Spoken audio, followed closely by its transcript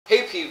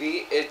Hey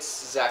PV,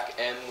 it's Zach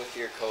M with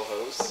your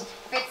co-host.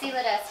 Fritzy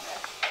Ledesma.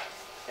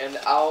 And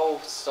I'll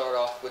start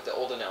off with the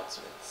old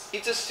announcements.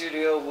 Pizza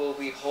Studio will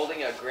be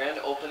holding a grand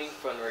opening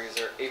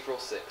fundraiser April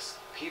 6th.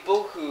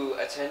 People who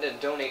attend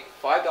and donate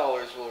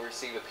 $5 will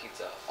receive a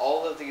pizza.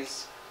 All of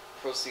these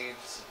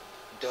proceeds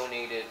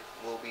donated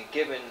will be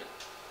given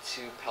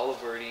to Palo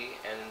Verde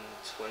and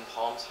Twin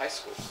Palms High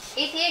School.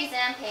 AP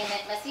exam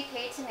payment must be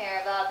paid to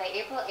Maribel by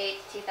April 8,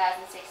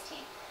 2016.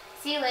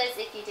 See Liz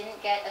if you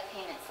didn't get a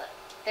payment slip.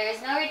 There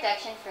is no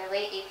reduction for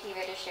late AP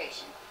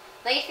registration.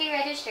 Late fee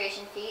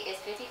registration fee is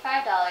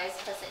 $55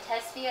 plus a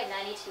test fee of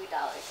 $92.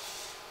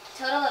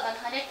 Total of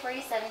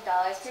 $147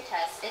 per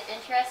test. If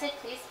interested,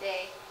 please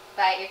pay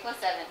by April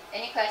 7th.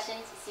 Any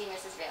questions? See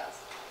Mrs.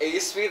 Bales.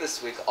 ASB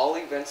this week, all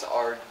events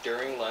are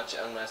during lunch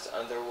unless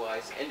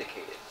otherwise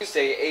indicated.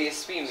 Tuesday,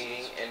 ASB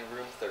meeting in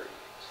room 30.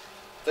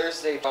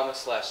 Thursday,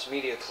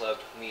 Drama/Media Club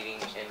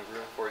meeting in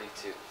room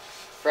 42.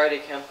 Friday,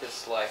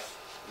 Campus Life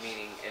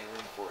meeting in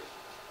room 40.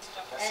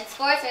 And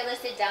sports are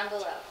listed down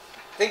below.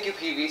 Thank you,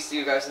 PV. See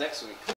you guys next week.